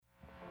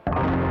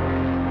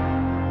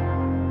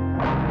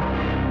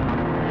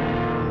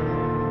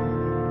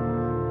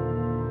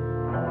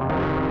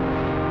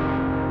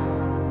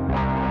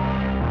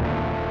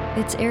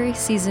It's Aries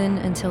season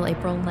until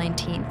April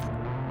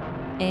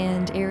 19th,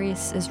 and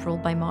Aries is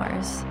ruled by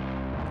Mars.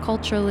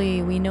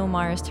 Culturally, we know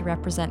Mars to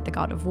represent the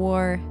god of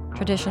war,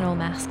 traditional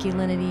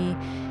masculinity,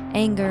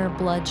 anger,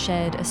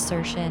 bloodshed,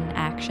 assertion,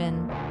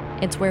 action.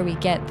 It's where we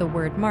get the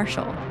word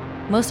martial.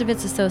 Most of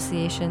its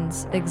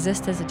associations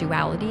exist as a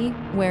duality,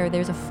 where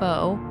there's a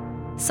foe,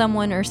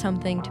 someone or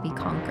something to be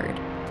conquered.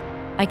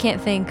 I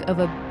can't think of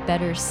a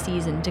better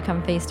season to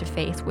come face to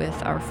face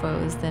with our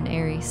foes than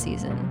Aries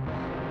season.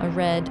 A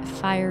red,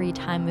 fiery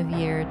time of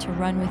year to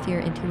run with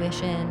your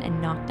intuition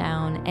and knock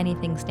down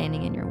anything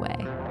standing in your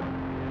way.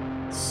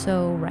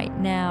 So right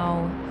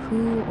now,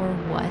 who or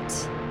what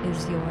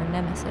is your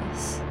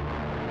nemesis?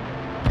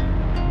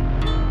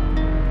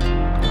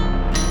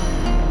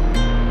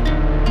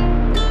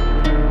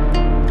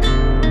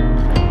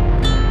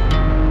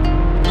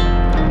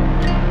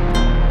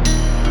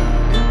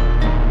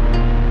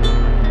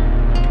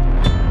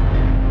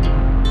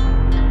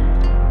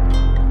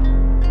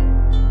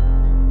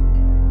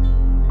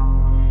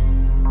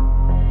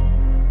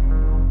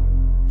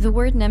 The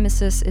word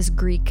nemesis is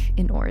Greek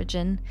in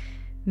origin,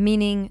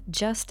 meaning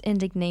just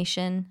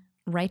indignation,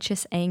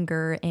 righteous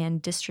anger,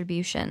 and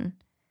distribution.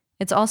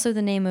 It's also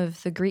the name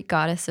of the Greek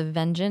goddess of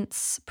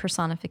vengeance,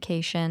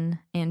 personification,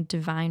 and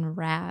divine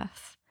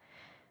wrath.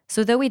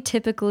 So though we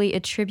typically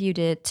attribute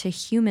it to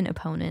human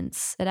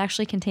opponents, it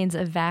actually contains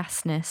a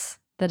vastness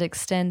that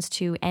extends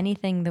to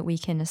anything that we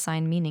can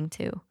assign meaning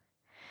to.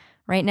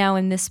 Right now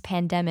in this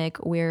pandemic,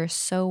 we're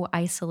so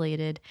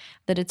isolated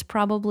that it's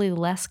probably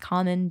less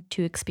common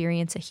to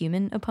experience a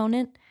human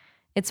opponent.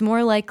 It's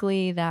more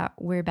likely that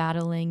we're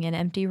battling an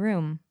empty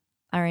room,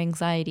 our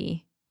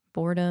anxiety,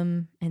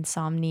 boredom,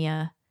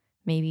 insomnia,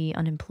 maybe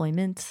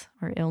unemployment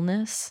or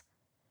illness.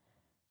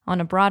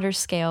 On a broader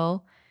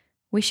scale,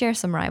 we share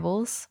some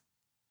rivals.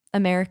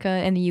 America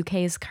and the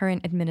UK's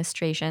current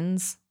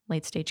administrations,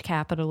 late-stage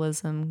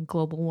capitalism,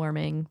 global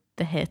warming,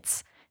 the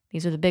hits,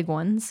 these are the big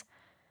ones.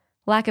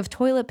 Lack of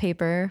toilet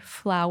paper,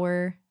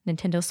 flour,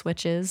 Nintendo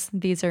Switches,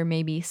 these are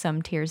maybe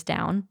some tiers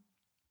down.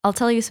 I'll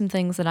tell you some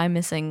things that I'm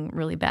missing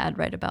really bad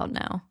right about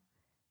now.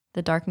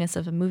 The darkness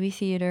of a movie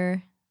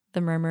theater,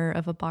 the murmur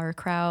of a bar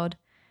crowd.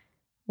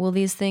 Will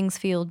these things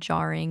feel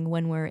jarring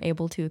when we're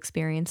able to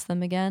experience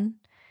them again?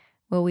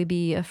 Will we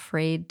be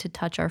afraid to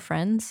touch our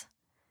friends?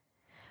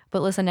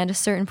 But listen, at a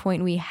certain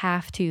point, we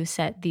have to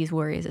set these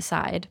worries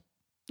aside.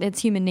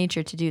 It's human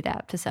nature to do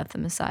that, to set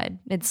them aside.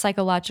 It's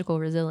psychological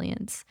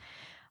resilience.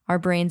 Our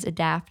brains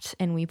adapt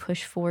and we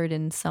push forward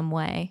in some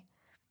way.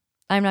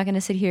 I'm not going to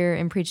sit here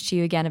and preach to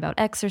you again about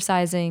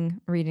exercising,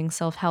 reading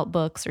self-help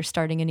books, or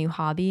starting a new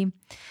hobby,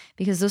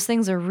 because those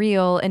things are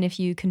real, and if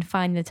you can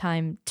find the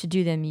time to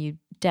do them, you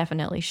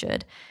definitely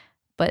should.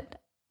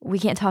 But we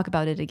can't talk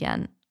about it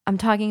again. I'm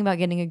talking about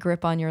getting a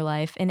grip on your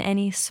life in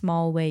any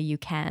small way you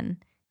can.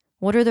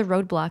 What are the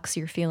roadblocks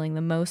you're feeling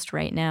the most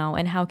right now,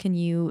 and how can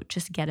you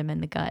just get them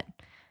in the gut?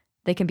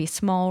 They can be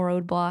small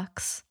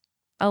roadblocks,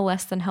 a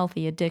less than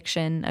healthy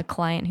addiction, a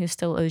client who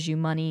still owes you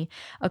money,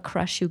 a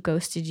crush who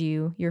ghosted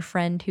you, your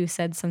friend who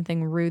said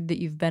something rude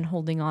that you've been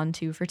holding on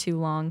to for too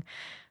long.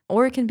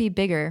 Or it can be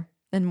bigger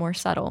and more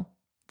subtle.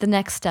 The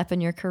next step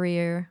in your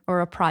career or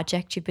a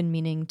project you've been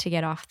meaning to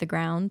get off the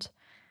ground.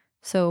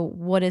 So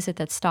what is it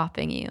that's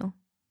stopping you?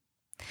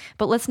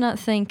 But let's not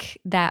think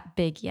that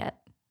big yet.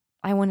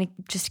 I want to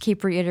just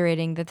keep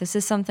reiterating that this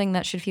is something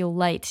that should feel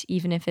light,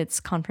 even if it's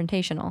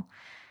confrontational.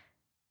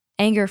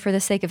 Anger for the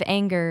sake of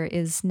anger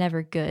is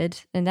never good,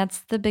 and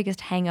that's the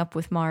biggest hang-up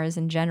with Mars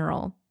in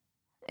general.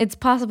 It's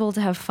possible to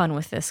have fun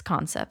with this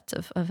concept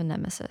of a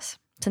nemesis,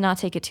 to not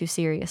take it too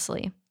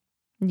seriously.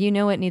 You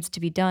know it needs to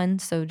be done,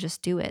 so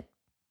just do it.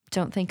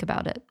 Don't think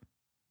about it.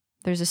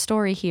 There's a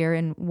story here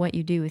in what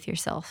you do with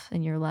yourself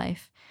in your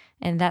life,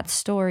 and that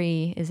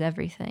story is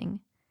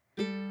everything.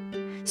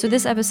 So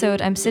this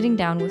episode, I'm sitting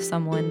down with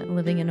someone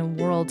living in a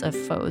world of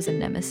foes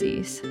and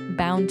nemeses,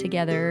 bound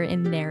together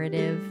in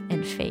narrative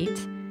and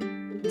fate.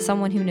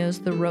 Someone who knows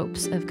the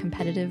ropes of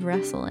competitive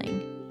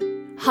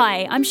wrestling.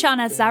 Hi, I'm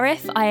Shahnaz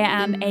Zarif. I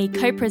am a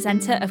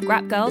co-presenter of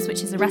Grap Girls,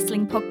 which is a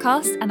wrestling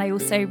podcast, and I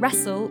also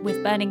wrestle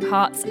with Burning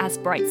Hearts as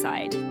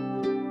Brightside.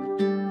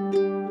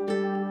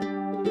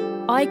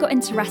 I got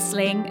into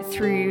wrestling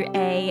through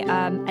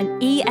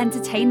an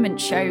e-entertainment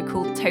show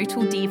called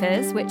Total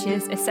Divas, which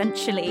is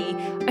essentially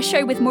a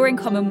show with more in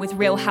common with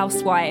Real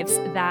Housewives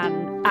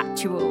than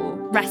actual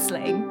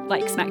wrestling,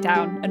 like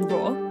SmackDown and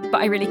Raw,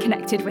 but I really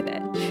connected with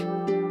it.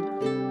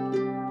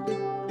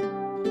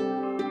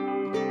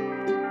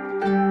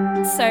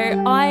 So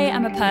I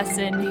am a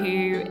person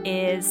who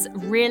is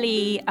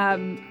really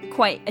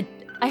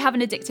I have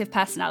an addictive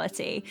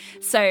personality.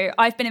 So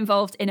I've been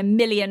involved in a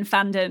million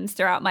fandoms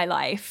throughout my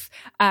life.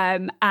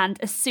 And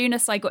as soon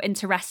as I got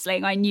into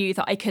wrestling, I knew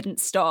that I couldn't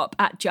stop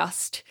at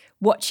just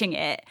watching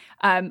it.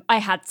 I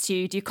had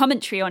to do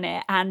commentary on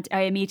it, and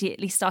I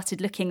immediately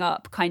started looking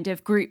up kind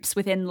of groups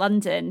within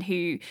London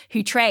who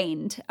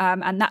trained.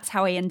 And that's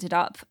how I ended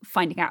up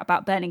finding out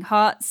about Burning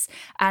Hearts.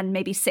 And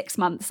maybe 6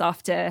 months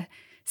after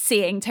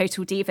seeing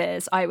Total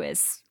Divas, I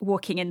was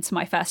walking into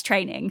my first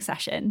training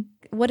session.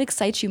 What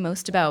excites you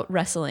most about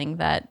wrestling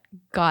that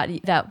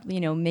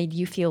made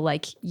you feel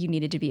like you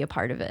needed to be a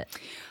part of it?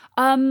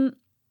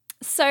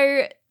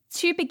 So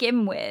to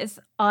begin with,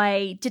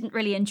 I didn't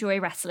really enjoy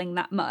wrestling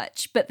that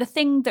much, but the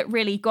thing that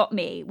really got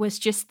me was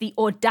just the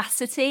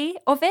audacity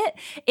of it.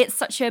 It's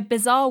such a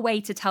bizarre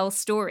way to tell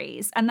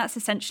stories, and that's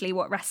essentially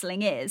what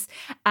wrestling is.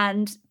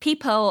 And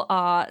people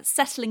are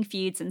settling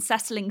feuds and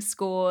settling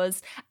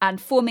scores and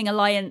forming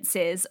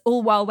alliances,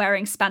 all while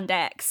wearing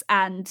spandex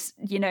and,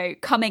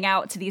 coming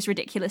out to these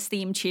ridiculous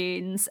theme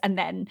tunes and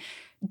then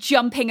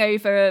jumping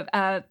over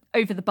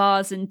the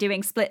bars and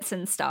doing splits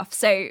and stuff.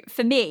 So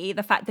for me,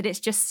 the fact that it's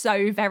just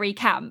so very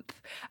camp,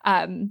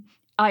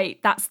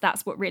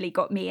 that's what really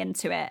got me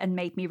into it and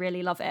made me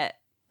really love it.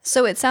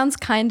 So it sounds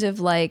kind of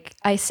like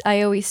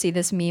I always see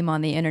this meme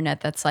on the internet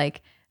that's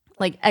like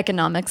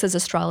economics is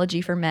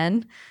astrology for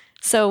men.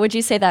 So would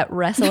you say that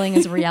wrestling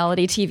is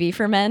reality TV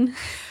for men?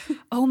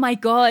 Oh my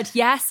God,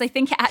 yes, I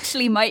think it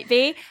actually might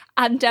be.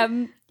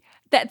 And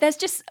there's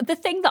just the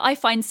thing that I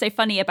find so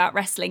funny about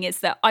wrestling is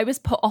that I was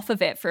put off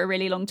of it for a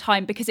really long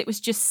time because it was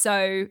just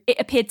it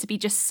appeared to be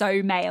just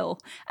so male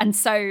and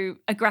so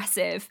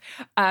aggressive.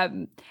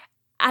 And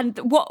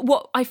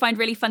what I find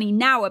really funny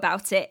now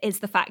about it is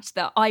the fact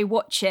that I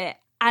watch it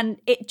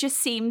and it just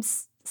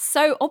seems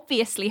so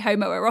obviously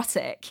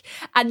homoerotic.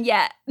 And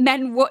yet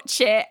men watch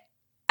it,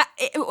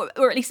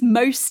 or at least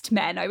most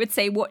men, I would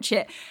say, watch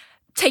it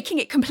taking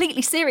it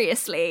completely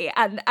seriously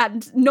and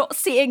not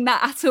seeing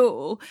that at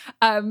all.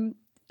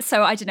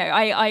 So I don't know.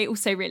 I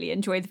also really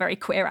enjoy the very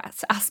queer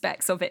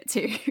aspects of it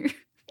too.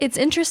 It's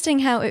interesting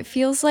how it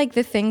feels like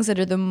the things that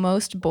are the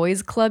most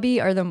boys clubby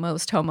are the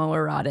most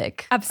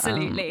homoerotic.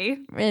 Absolutely.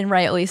 And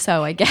rightly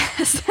so, I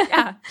guess.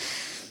 Yeah.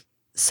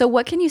 So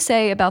what can you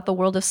say about the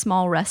world of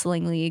small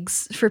wrestling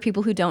leagues for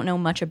people who don't know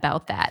much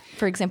about that?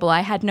 For example,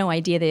 I had no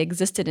idea they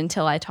existed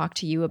until I talked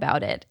to you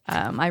about it.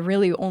 I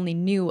really only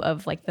knew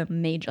of the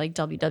major,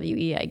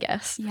 WWE, I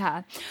guess.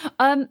 Yeah.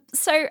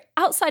 So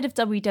outside of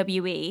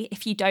WWE,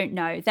 if you don't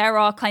know, there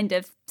are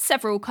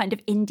several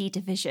indie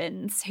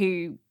divisions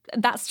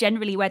that's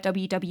generally where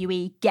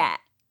WWE get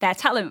their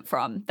talent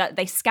from, that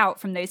they scout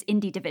from those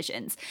indie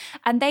divisions.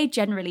 And they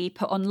generally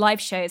put on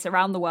live shows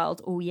around the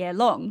world all year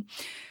long.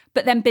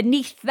 But then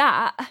beneath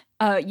that,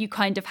 you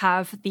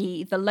have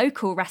the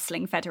local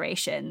wrestling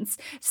federations.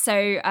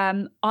 So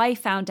I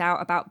found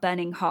out about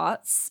Burning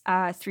Hearts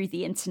through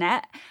the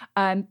internet.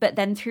 But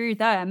then through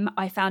them,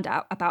 I found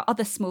out about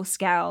other small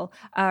scale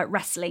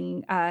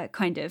wrestling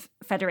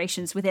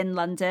federations within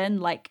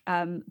London, like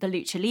the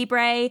Lucha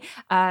Libre.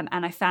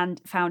 And I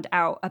found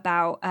out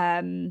about,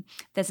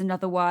 there's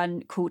another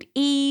one called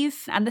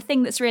Eve. And the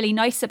thing that's really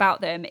nice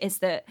about them is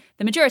that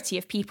the majority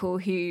of people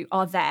who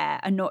are there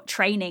are not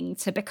training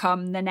to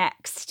become the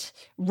next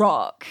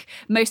Rock.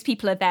 Most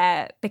people are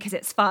there because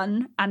it's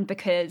fun and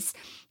because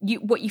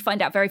what you find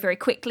out very, very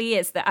quickly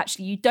is that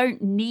actually you don't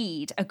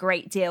need a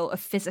great deal of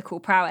physical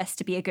prowess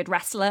to be a good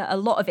wrestler. A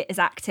lot of it is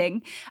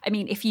acting. I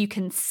mean, if you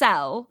can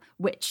sell,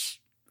 which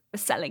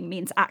selling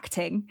means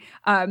acting,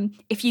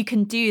 if you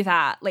can do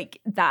that,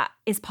 that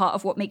is part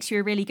of what makes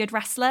you a really good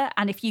wrestler.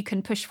 And if you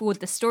can push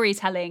forward the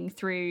storytelling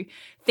through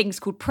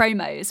things called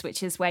promos,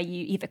 which is where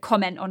you either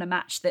comment on a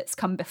match that's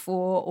come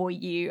before, or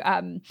you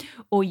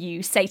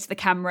say to the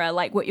camera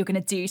what you're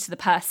going to do to the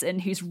person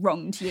who's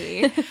wronged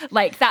you,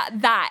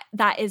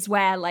 that is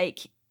where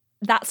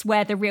that's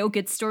where the real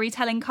good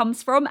storytelling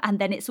comes from. And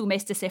then it's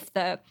almost as if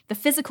the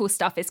physical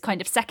stuff is kind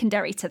of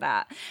secondary to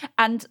that.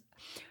 And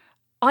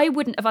I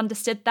wouldn't have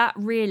understood that,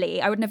 really.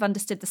 I wouldn't have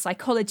understood the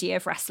psychology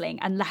of wrestling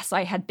unless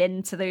I had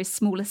been to those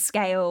smaller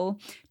scale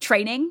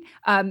training,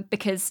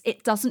 because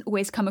it doesn't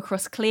always come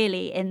across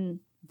clearly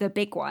in the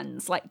big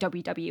ones like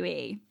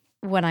WWE.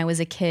 When I was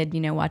a kid,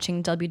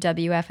 watching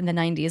WWF in the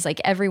 90s,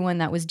 everyone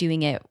that was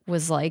doing it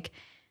was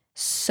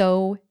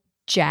so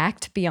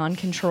jacked beyond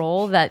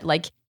control that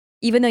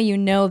even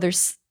though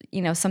there's,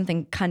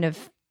 something kind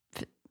of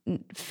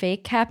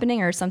fake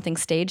happening or something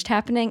staged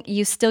happening,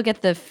 you still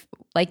get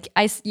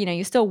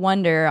you still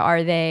wonder,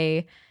 are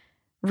they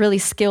really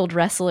skilled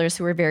wrestlers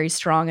who are very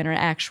strong and are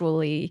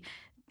actually,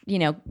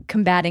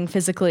 combating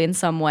physically in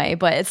some way?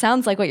 But it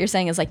sounds like what you're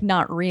saying is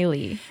not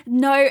really.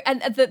 No,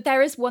 and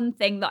there is one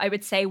thing that I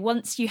would say,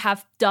 once you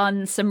have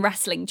done some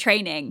wrestling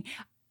training,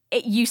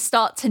 you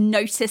start to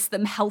notice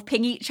them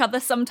helping each other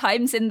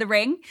sometimes in the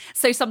ring.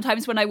 So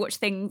sometimes when I watch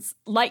things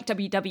like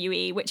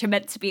WWE, which are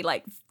meant to be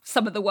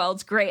some of the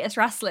world's greatest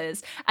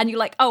wrestlers, and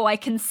you're oh, I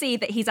can see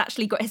that he's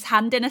actually got his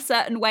hand in a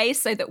certain way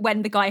so that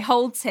when the guy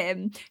holds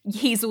him,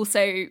 he's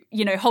also,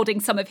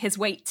 holding some of his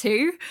weight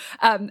too,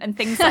 and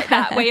things like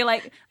that, where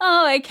you're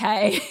oh,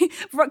 okay.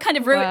 Kind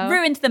of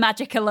ruined the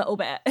magic a little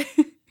bit.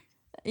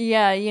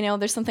 Yeah,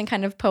 there's something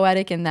kind of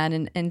poetic in that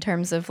in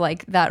terms of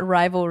that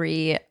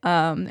rivalry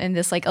and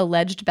this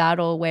alleged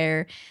battle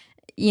where,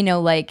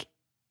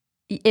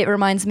 it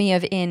reminds me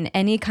of in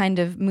any kind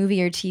of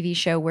movie or TV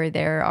show where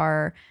there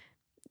are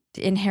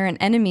inherent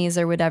enemies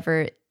or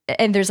whatever,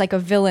 and there's like a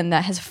villain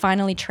that has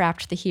finally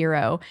trapped the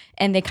hero,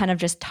 and they kind of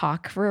just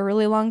talk for a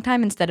really long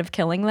time instead of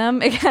killing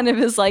them. It kind of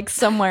is like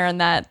somewhere in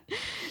that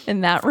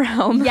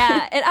realm.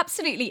 Yeah, it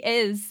absolutely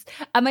is.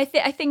 I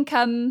think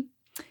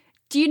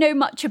do you know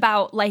much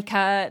about like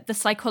the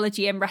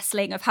psychology in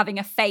wrestling of having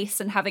a face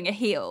and having a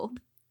heel?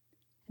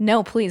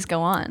 No, please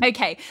go on.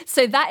 Okay,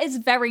 so that is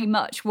very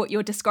much what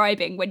you're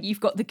describing when you've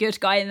got the good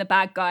guy and the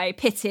bad guy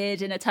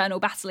pitted in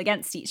eternal battle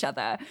against each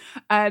other.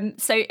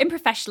 So in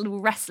professional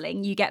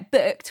wrestling, you get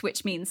booked,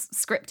 which means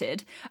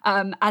scripted,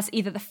 as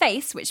either the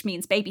face, which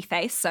means baby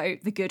face, so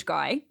the good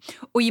guy,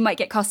 or you might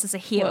get cast as a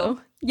heel.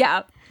 Whoa.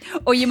 Yeah,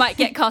 or you might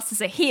get cast as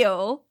a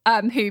heel,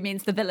 who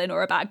means the villain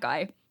or a bad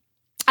guy.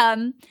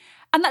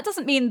 And that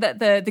doesn't mean that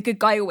the good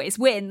guy always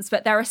wins,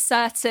 but there are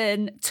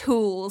certain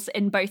tools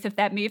in both of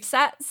their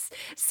movesets.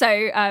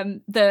 So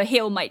the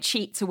heel might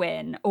cheat to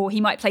win, or he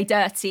might play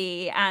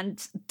dirty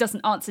and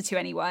doesn't answer to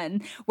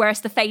anyone,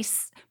 whereas the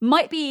face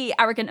might be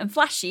arrogant and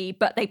flashy,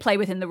 but they play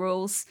within the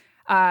rules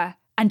and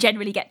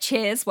generally get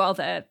cheers while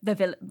the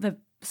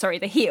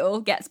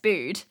heel gets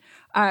booed.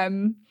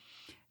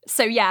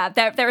 So yeah,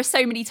 there are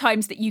so many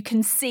times that you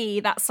can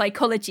see that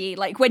psychology,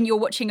 like when you're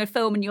watching a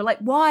film and you're like,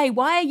 why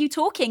are you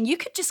talking? You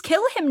could just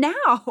kill him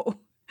now.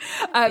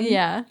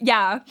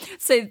 Yeah.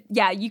 So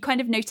yeah, you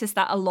kind of notice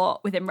that a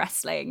lot within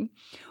wrestling.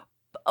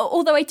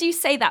 Although I do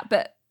say that,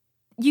 but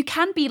you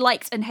can be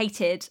liked and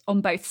hated on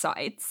both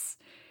sides.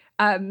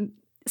 So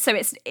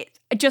it's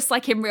just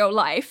like in real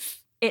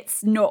life,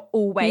 it's not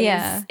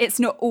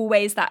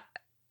always that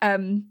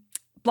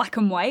black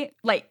and white.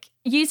 Like,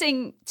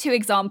 using two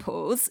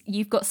examples,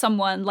 you've got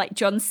someone like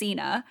John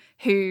Cena,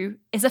 who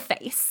is a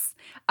face,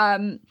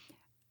 and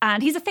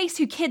he's a face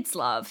who kids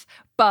love,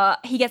 but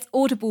he gets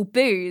audible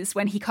boos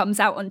when he comes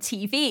out on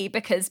TV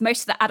because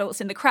most of the adults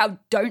in the crowd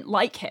don't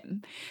like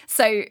him.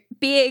 So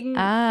being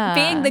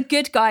the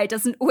good guy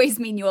doesn't always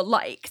mean you're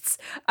liked.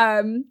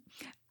 And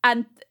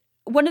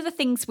one of the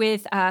things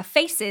with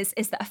faces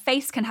is that a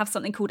face can have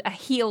something called a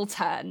heel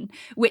turn,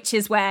 which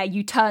is where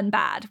you turn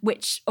bad,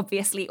 which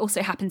obviously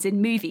also happens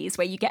in movies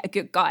where you get a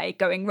good guy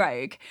going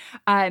rogue.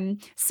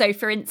 So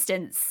for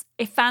instance,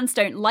 if fans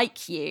don't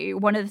like you,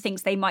 one of the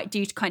things they might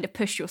do to kind of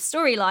push your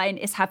storyline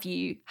is have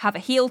you have a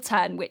heel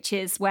turn, which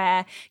is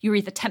where you're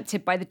either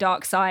tempted by the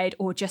dark side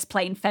or just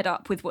plain fed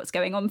up with what's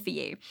going on for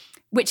you,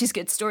 which is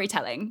good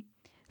storytelling.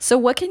 So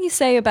what can you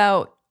say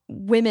about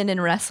women in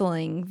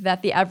wrestling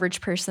that the average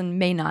person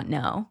may not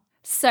know?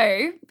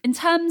 So, in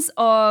terms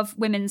of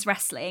women's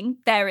wrestling,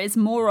 there is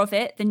more of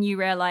it than you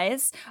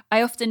realize.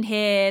 I often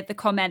hear the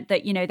comment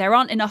that, there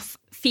aren't enough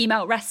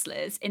female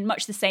wrestlers, in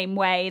much the same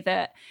way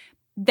that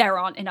there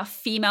aren't enough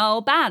female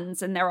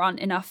bands and there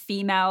aren't enough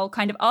female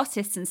kind of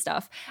artists and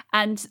stuff.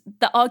 And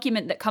the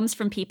argument that comes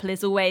from people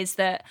is always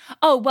that,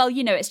 oh, well,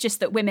 it's just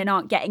that women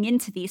aren't getting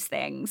into these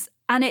things.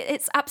 And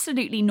it's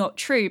absolutely not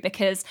true,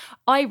 because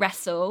I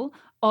wrestle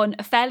on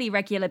a fairly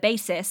regular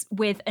basis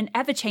with an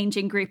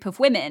ever-changing group of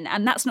women.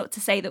 And that's not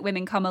to say that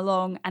women come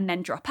along and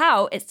then drop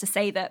out. It's to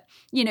say that,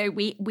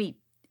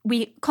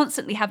 we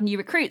constantly have new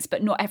recruits,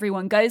 but not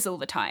everyone goes all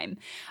the time.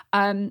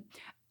 And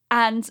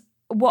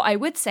what I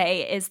would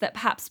say is that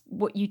perhaps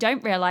what you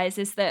don't realize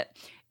is that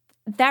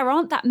there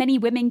aren't that many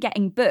women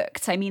getting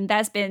booked. I mean,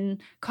 there's been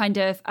kind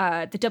of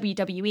the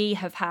WWE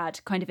have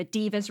had kind of a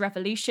divas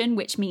revolution,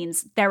 which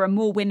means there are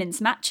more women's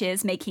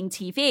matches making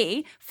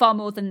TV, far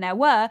more than there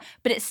were,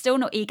 but it's still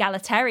not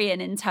egalitarian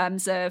in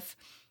terms of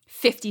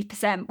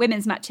 50%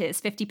 women's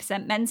matches,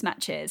 50% men's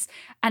matches.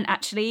 And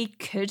actually,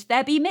 could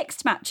there be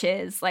mixed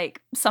matches?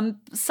 Like some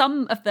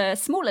of the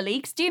smaller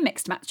leagues do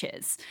mixed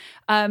matches.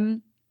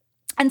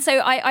 And so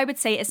I would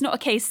say it's not a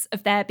case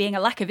of there being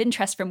a lack of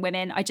interest from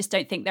women. I just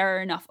don't think there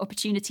are enough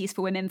opportunities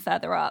for women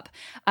further up.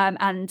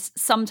 And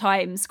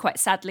sometimes, quite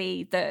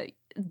sadly,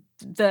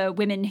 the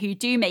women who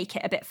do make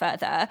it a bit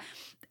further,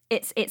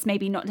 it's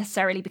maybe not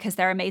necessarily because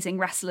they're amazing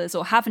wrestlers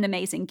or have an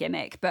amazing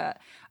gimmick, but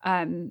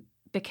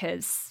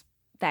because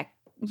they're,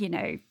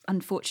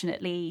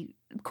 unfortunately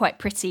quite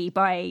pretty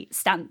by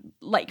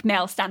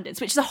male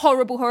standards, which is a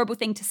horrible, horrible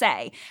thing to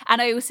say.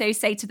 And I also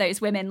say to those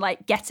women,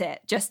 like, get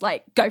it, just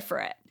like go for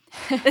it.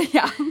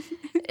 Yeah.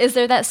 Is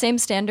there that same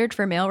standard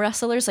for male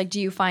wrestlers? Like,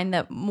 do you find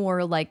that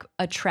more like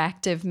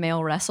attractive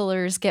male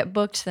wrestlers get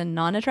booked than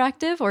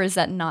non-attractive, or is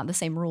that not the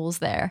same rules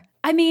there?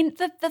 I mean,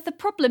 the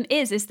problem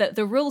is that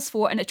the rules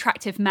for what an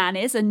attractive man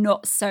is are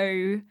not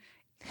so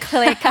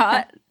clear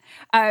cut.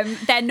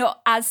 They're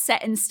not as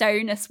set in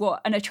stone as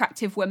what an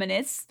attractive woman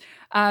is.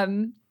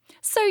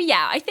 So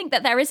yeah, I think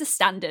that there is a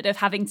standard of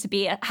having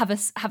to have a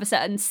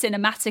certain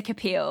cinematic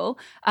appeal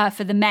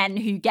for the men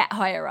who get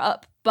higher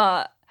up,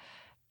 but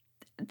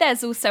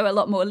there's also a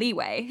lot more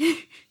leeway.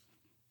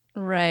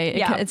 Right.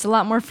 Yeah. It's a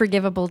lot more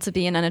forgivable to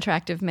be an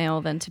unattractive male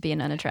than to be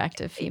an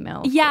unattractive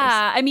female.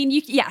 Yeah. I mean,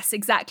 yes,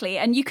 exactly.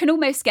 And you can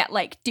almost get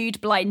like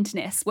dude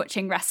blindness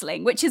watching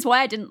wrestling, which is why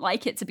I didn't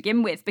like it to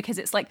begin with, because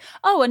it's like,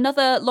 oh,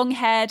 another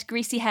long-haired,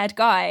 greasy-haired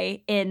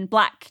guy in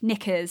black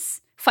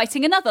knickers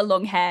fighting another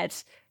long-haired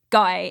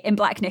guy in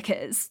black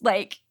knickers.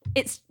 Like,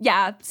 it's,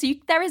 yeah. So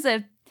there is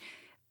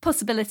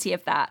possibility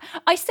of that.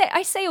 I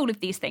say all of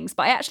these things,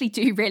 but I actually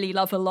do really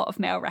love a lot of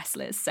male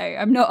wrestlers, so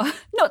I'm not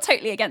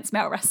totally against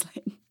male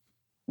wrestling.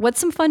 What's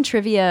some fun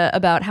trivia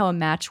about how a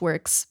match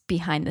works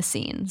behind the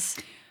scenes?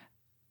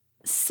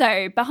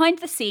 So behind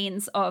the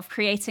scenes of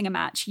creating a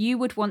match, you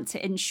would want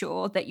to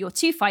ensure that your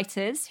two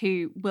fighters,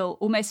 who will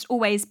almost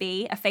always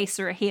be a face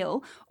or a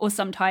heel, or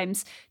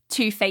sometimes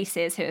two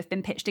faces who have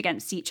been pitched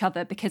against each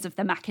other because of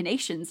the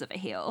machinations of a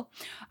heel.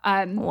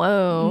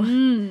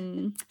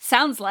 Whoa.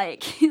 Sounds like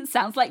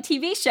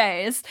TV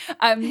shows.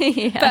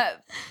 Yeah.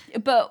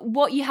 But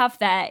what you have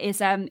there is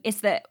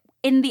that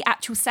in the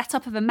actual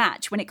setup of a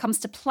match, when it comes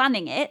to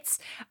planning it,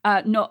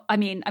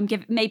 I'm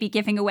maybe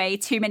giving away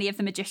too many of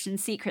the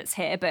magician's secrets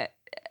here, but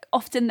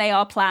often they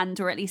are planned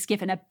or at least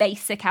given a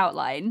basic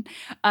outline.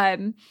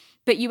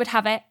 But you would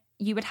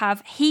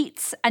have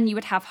heat and you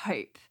would have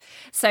hope.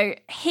 So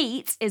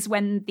heat is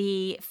when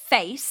the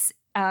face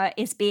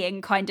is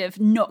being kind of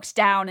knocked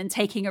down and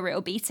taking a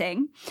real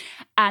beating.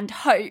 And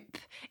hope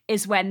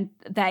is when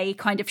they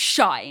kind of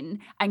shine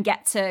and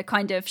get to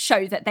kind of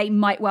show that they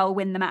might well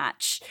win the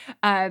match.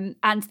 And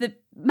the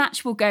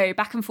match will go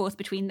back and forth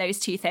between those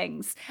two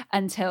things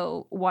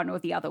until one or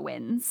the other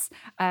wins.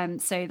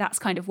 So that's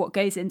kind of what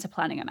goes into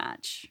planning a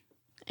match.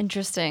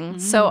 Interesting.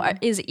 So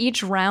is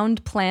each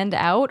round planned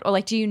out, or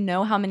like, do you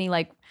know how many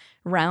like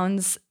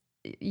rounds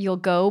you'll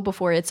go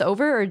before it's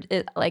over,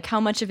 or how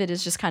much of it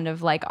is just kind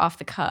of like off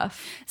the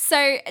cuff?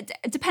 So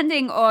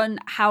depending on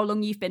how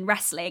long you've been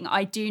wrestling,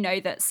 I do know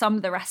that some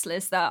of the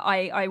wrestlers that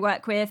I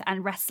work with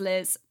and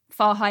wrestlers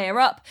far higher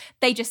up,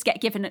 they just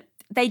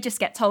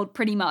get told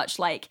pretty much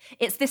like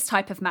it's this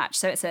type of match.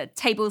 So it's a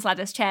tables,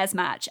 ladders, chairs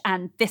match,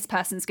 and this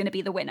person's going to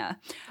be the winner.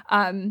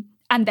 And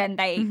then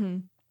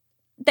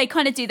they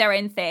kind of do their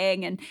own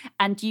thing,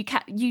 and you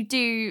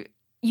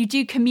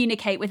do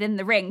communicate within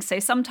the ring. So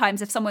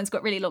sometimes if someone's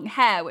got really long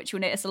hair, which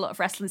you'll notice a lot of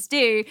wrestlers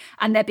do,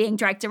 and they're being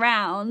dragged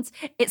around,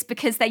 it's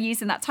because they're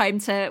using that time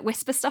to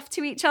whisper stuff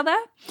to each other.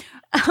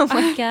 Oh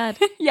my God.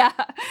 Yeah.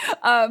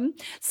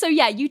 So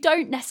yeah, you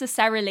don't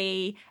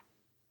necessarily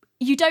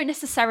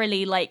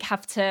like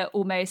have to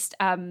almost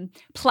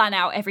plan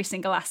out every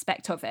single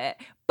aspect of it,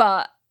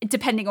 but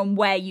depending on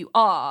where you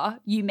are,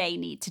 you may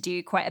need to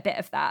do quite a bit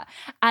of that.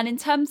 And in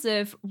terms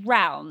of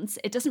rounds,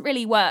 it doesn't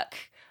really work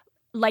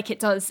like it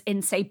does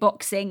in, say,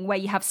 boxing, where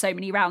you have so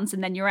many rounds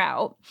and then you're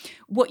out.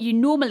 What you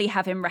normally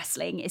have in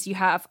wrestling is you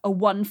have a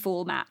one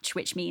fall match,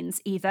 which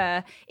means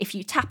either if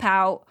you tap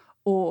out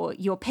or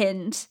you're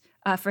pinned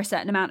for a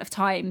certain amount of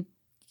time,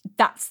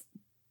 that's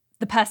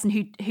the person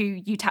who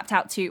you tapped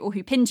out to or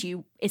who pinned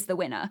you is the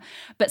winner.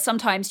 But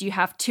sometimes you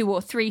have 2 or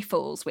 3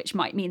 falls, which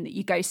might mean that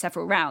you go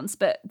several rounds.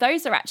 But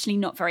those are actually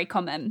not very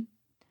common.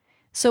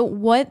 So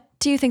what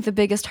do you think the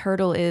biggest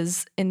hurdle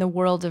is in the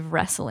world of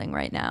wrestling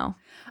right now?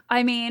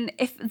 I mean,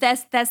 if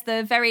there's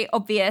the very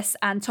obvious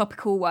and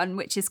topical one,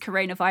 which is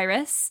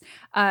coronavirus.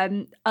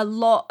 A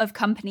lot of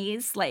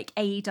companies like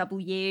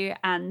AEW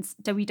and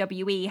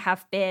WWE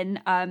have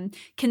been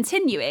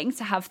continuing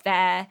to have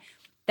their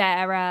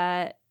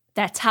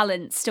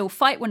talent still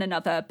fight one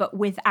another, but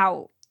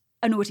without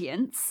an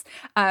audience.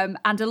 And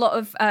a lot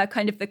of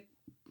kind of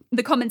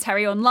the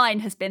commentary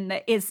online has been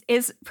that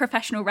is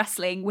professional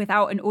wrestling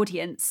without an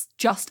audience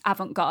just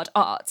avant-garde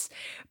art?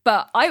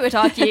 But I would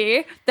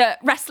argue that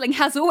wrestling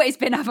has always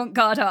been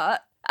avant-garde art.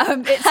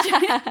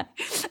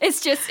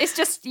 It's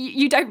just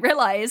you don't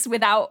realize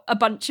without a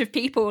bunch of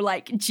people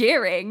like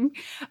jeering.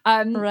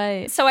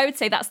 Right. So I would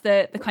say that's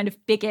the kind of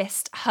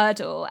biggest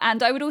hurdle.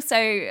 And I would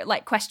also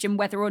like question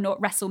whether or not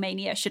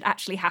WrestleMania should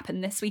actually happen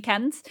this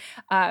weekend.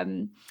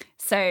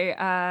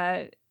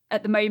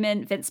 At the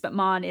moment, Vince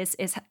McMahon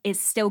is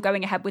still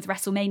going ahead with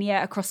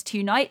WrestleMania across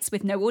 2 nights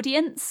with no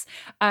audience.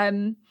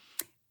 And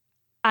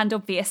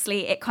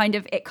obviously it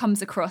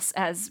comes across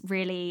as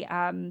really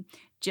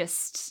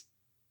just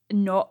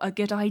not a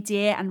good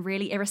idea and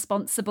really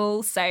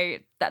irresponsible. So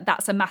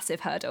that's a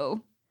massive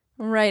hurdle.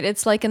 Right.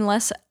 It's like,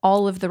 unless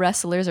all of the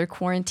wrestlers are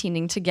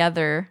quarantining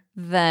together,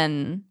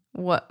 then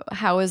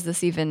how is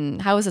this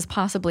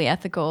possibly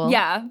ethical?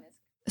 Yeah.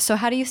 So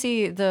how do you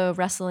see the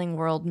wrestling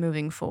world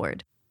moving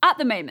forward? At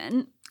the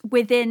moment,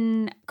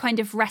 within kind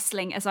of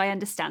wrestling, as I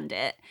understand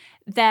it,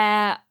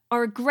 there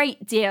are a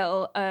great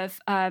deal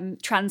of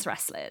trans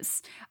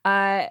wrestlers.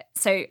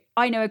 So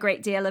I know a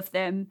great deal of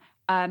them.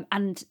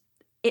 And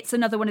it's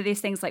another one of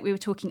these things, like we were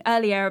talking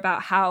earlier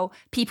about how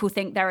people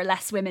think there are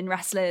less women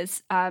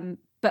wrestlers,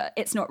 but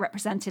it's not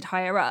represented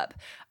higher up.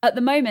 At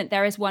the moment,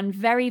 there is one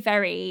very,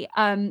 very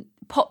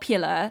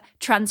popular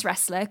trans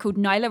wrestler called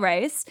Nyla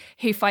Rose,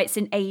 who fights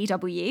in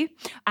AEW.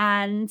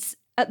 And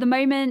at the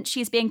moment,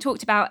 she's being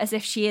talked about as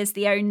if she is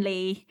the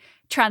only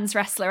trans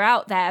wrestler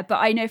out there, but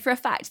I know for a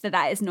fact that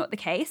that is not the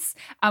case.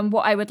 And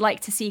what I would like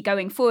to see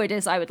going forward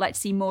is I would like to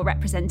see more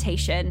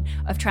representation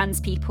of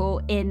trans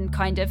people in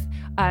kind of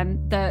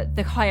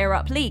the higher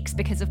up leagues,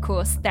 because of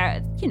course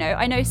there,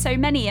 I know so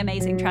many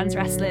amazing trans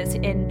wrestlers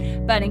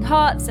in Burning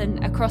Hearts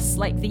and across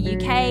like the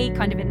UK,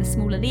 kind of in the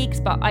smaller leagues,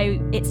 but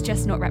it's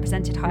just not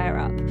represented higher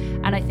up.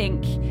 And I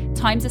think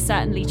times are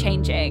certainly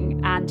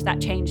changing, and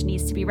that change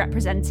needs to be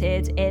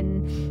represented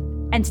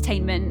in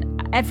entertainment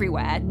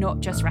everywhere, not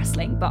just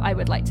wrestling, but I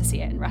would like to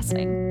see it in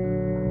wrestling.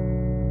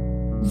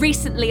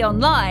 Recently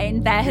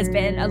online, there has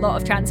been a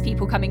lot of trans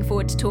people coming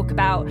forward to talk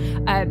about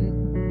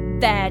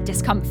their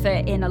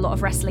discomfort in a lot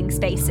of wrestling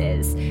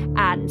spaces,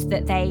 and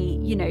that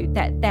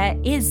that there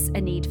is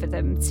a need for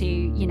them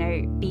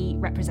to, be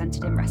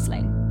represented in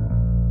wrestling.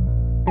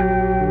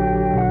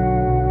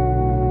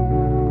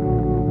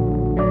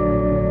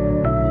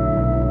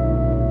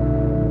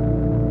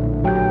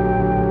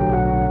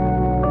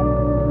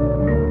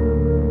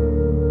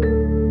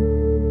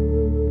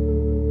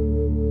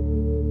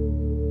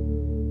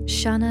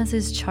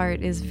 Shahnaz's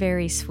chart is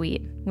very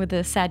sweet, with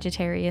a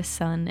Sagittarius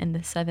sun in the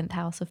 7th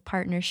house of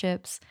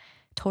partnerships,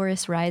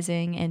 Taurus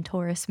rising, and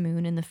Taurus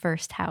moon in the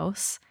 1st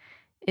house.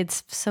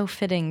 It's so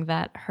fitting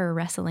that her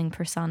wrestling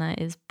persona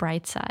is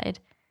Brightside.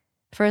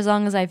 For as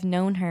long as I've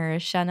known her,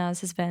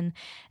 Shahnaz has been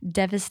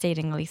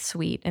devastatingly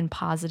sweet and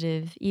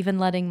positive, even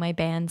letting my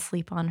band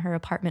sleep on her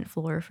apartment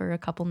floor for a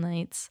couple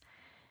nights.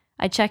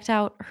 I checked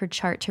out her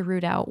chart to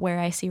root out where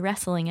I see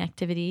wrestling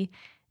activity,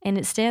 and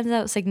it stands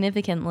out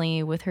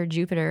significantly with her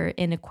Jupiter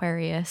in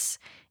Aquarius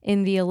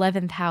in the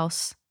 11th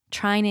house,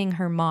 trining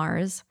her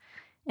Mars,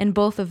 and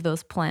both of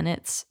those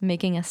planets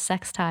making a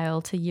sextile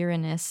to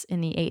Uranus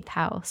in the 8th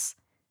house.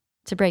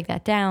 To break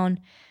that down,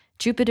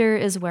 Jupiter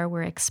is where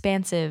we're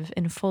expansive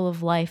and full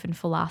of life and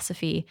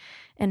philosophy,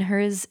 and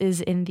hers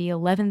is in the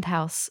 11th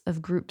house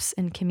of groups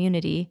and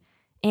community,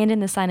 and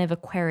in the sign of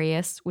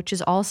Aquarius, which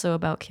is also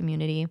about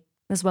community,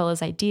 as well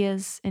as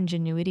ideas,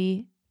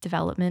 ingenuity,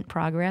 development,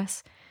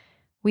 progress.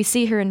 We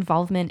see her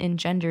involvement in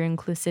gender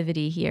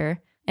inclusivity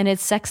here, and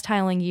it's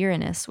sextiling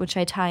Uranus, which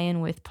I tie in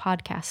with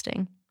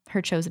podcasting,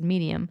 her chosen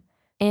medium,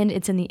 and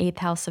it's in the 8th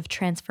house of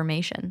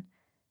transformation.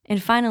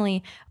 And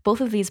finally,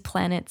 both of these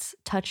planets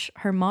touch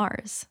her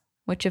Mars,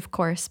 which of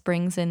course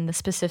brings in the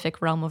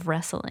specific realm of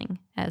wrestling,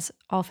 as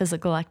all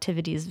physical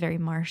activity is very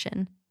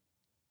Martian.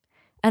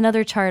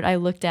 Another chart I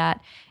looked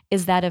at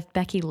is that of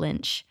Becky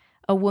Lynch,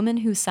 a woman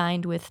who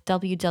signed with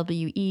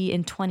WWE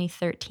in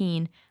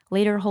 2013,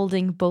 later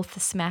holding both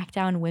the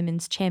SmackDown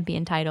Women's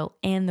Champion title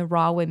and the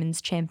Raw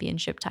Women's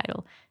Championship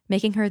title,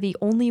 making her the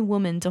only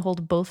woman to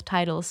hold both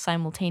titles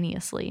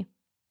simultaneously.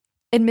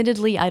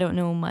 Admittedly, I don't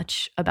know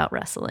much about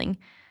wrestling,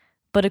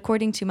 but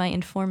according to my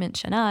informant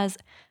Shahnaz,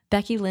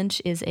 Becky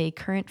Lynch is a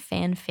current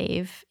fan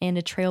fave and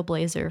a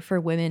trailblazer for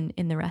women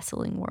in the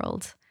wrestling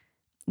world.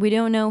 We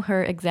don't know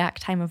her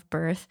exact time of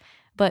birth,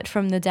 but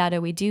from the data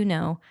we do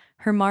know,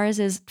 her Mars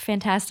is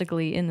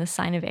fantastically in the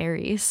sign of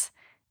Aries,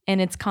 and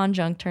it's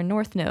conjunct her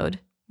North Node,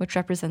 which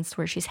represents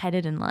where she's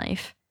headed in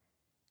life.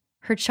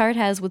 Her chart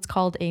has what's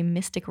called a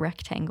mystic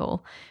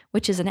rectangle,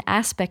 which is an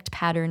aspect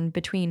pattern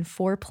between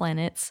 4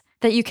 planets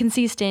that you can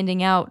see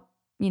standing out,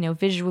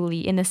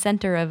 visually in the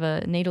center of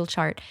a natal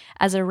chart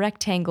as a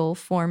rectangle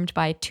formed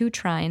by 2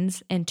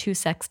 trines and 2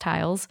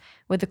 sextiles,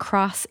 with a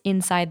cross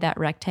inside that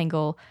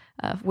rectangle,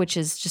 which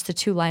is just the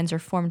 2 lines are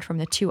formed from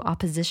the 2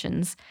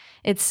 oppositions.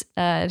 It's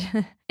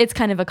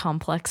kind of a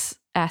complex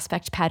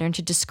aspect pattern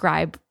to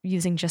describe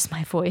using just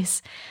my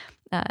voice.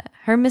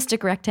 Her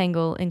mystic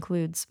rectangle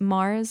includes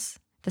Mars,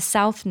 the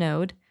South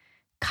Node,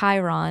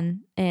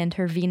 Chiron, and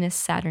her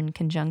Venus-Saturn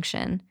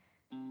conjunction.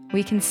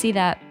 We can see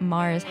that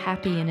Mars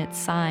happy in its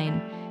sign,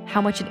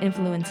 how much it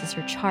influences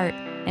her chart,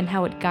 and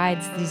how it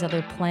guides these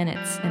other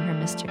planets in her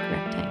mystic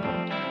rectangle.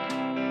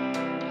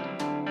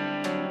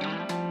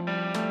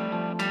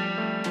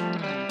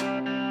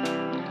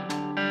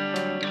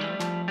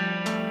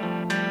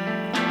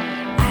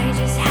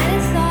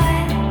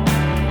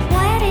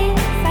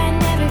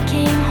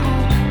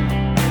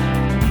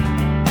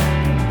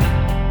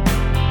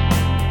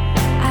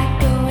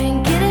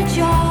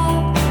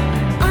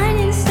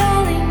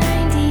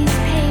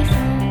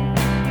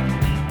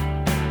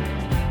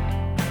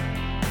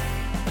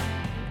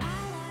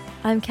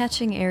 I'm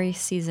catching Aries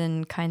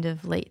season kind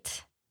of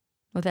late.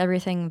 With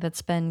everything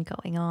that's been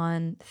going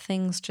on,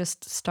 things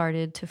just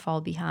started to fall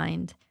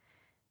behind.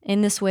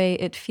 In this way,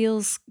 it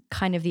feels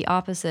kind of the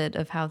opposite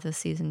of how this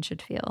season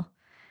should feel.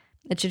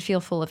 It should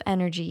feel full of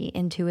energy,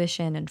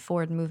 intuition, and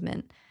forward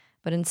movement.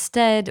 But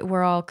instead,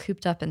 we're all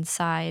cooped up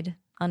inside,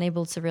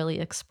 unable to really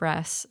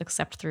express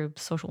except through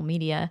social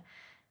media.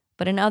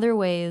 But in other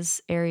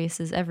ways, Aries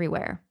is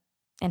everywhere.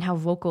 And how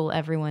vocal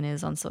everyone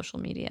is on social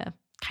media,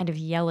 kind of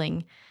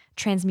yelling,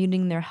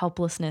 transmuting their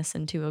helplessness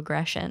into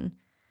aggression.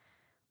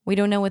 We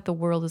don't know what the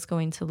world is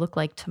going to look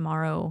like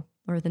tomorrow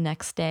or the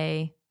next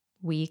day,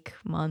 week,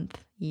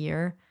 month,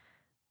 year.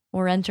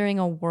 We're entering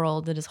a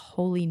world that is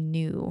wholly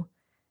new.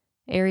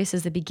 Aries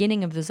is the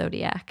beginning of the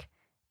zodiac,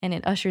 and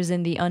it ushers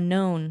in the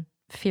unknown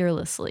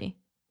fearlessly.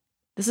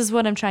 This is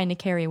what I'm trying to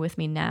carry with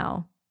me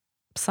now.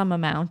 Some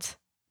amount,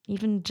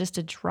 even just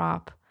a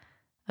drop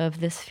of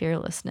this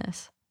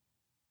fearlessness.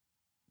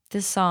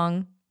 This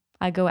song,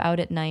 I Go Out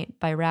at Night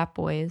by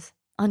Ratboys,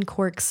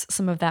 uncorks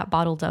some of that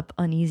bottled up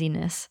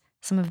uneasiness,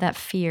 some of that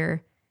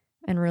fear,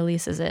 and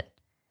releases it.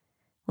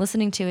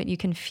 Listening to it, you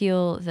can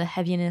feel the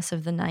heaviness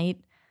of the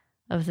night,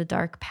 of the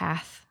dark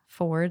path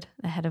forward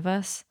ahead of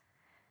us,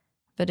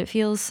 but it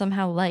feels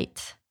somehow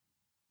light.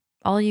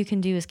 All you can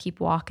do is keep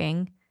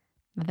walking,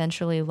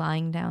 eventually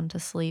lying down to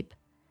sleep.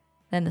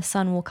 Then the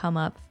sun will come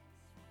up,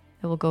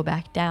 it will go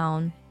back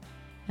down,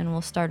 and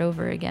we'll start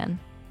over again.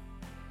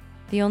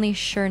 The only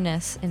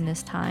sureness in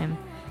this time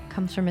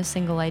comes from a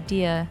single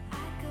idea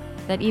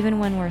that even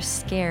when we're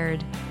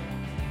scared,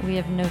 we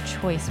have no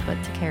choice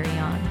but to carry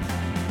on.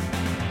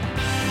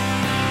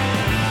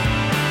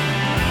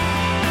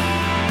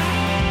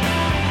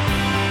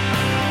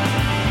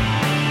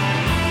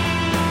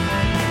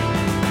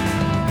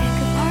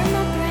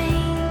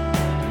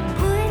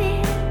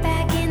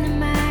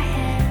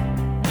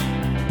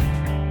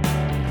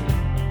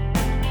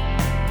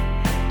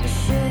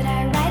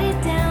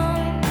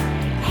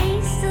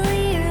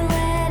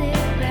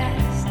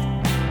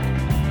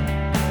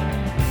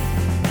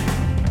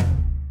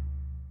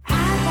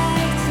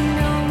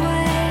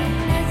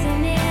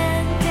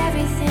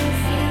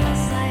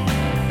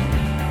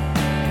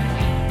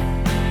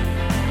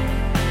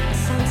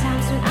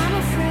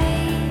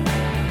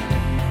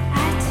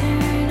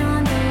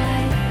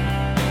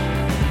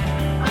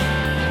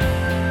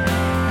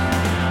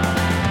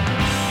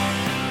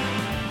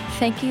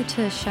 Thank you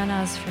to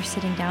Shahnaz for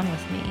sitting down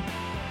with me.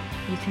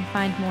 You can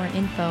find more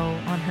info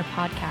on her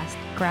podcast,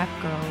 Grap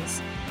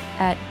Girls,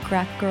 at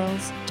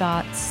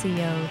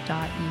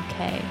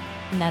grapgirls.co.uk,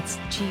 and that's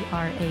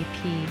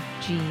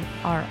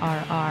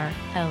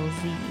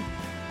GRAPGRRRLZ.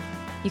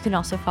 You can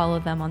also follow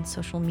them on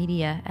social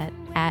media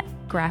at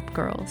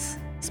grapgirls,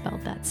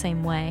 spelled that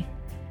same way.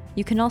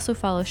 You can also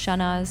follow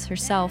Shahnaz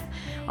herself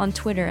on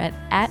Twitter at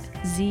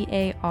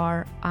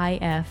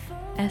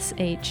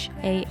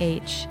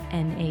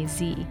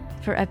ZARIFSHAHNAZ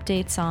for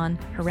updates on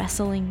her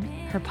wrestling,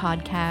 her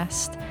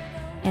podcast,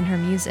 and her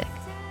music.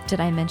 Did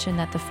I mention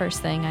that the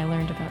first thing I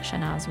learned about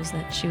Shahnaz was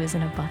that she was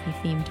in a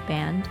Buffy-themed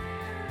band?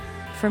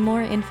 For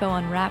more info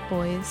on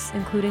Ratboys,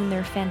 including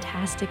their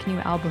fantastic new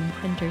album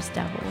Printer's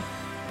Devil,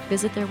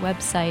 visit their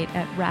website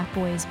at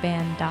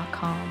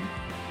ratboysband.com.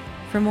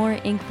 For more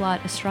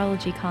Inkblot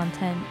astrology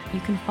content,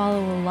 you can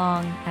follow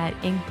along at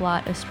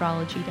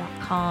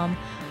inkblotastrology.com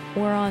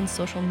or on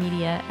social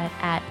media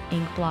at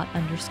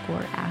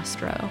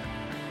inkblot_astro.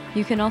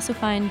 You can also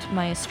find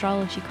my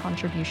astrology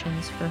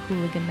contributions for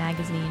Hooligan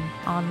Magazine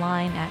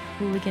online at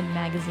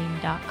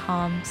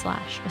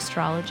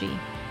hooliganmagazine.com/astrology.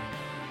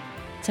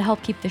 To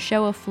help keep the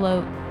show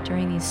afloat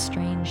during these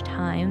strange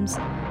times,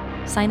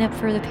 sign up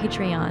for the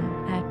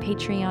Patreon at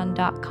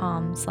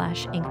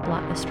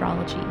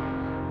patreon.com/inkblotastrology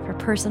for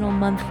personal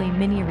monthly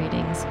mini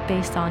readings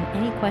based on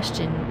any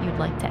question you'd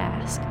like to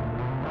ask.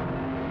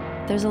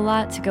 There's a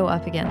lot to go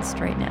up against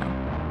right now.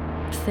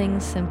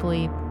 Things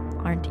simply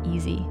aren't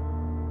easy.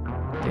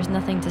 There's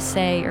nothing to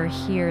say or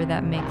hear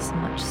that makes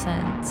much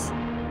sense.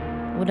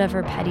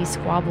 Whatever petty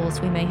squabbles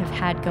we may have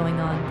had going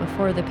on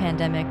before the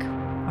pandemic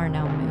are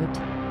now moot.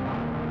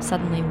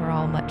 Suddenly we're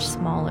all much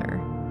smaller.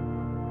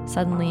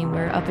 Suddenly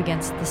we're up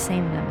against the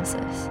same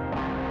nemesis,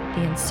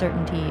 the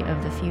uncertainty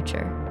of the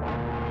future.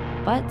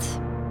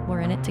 But we're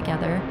in it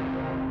together,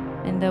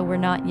 and though we're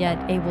not yet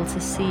able to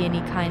see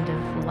any kind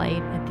of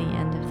light at the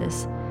end of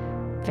this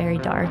very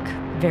dark,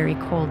 very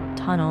cold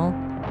tunnel,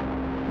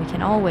 we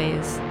can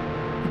always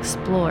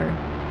explore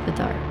the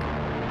dark.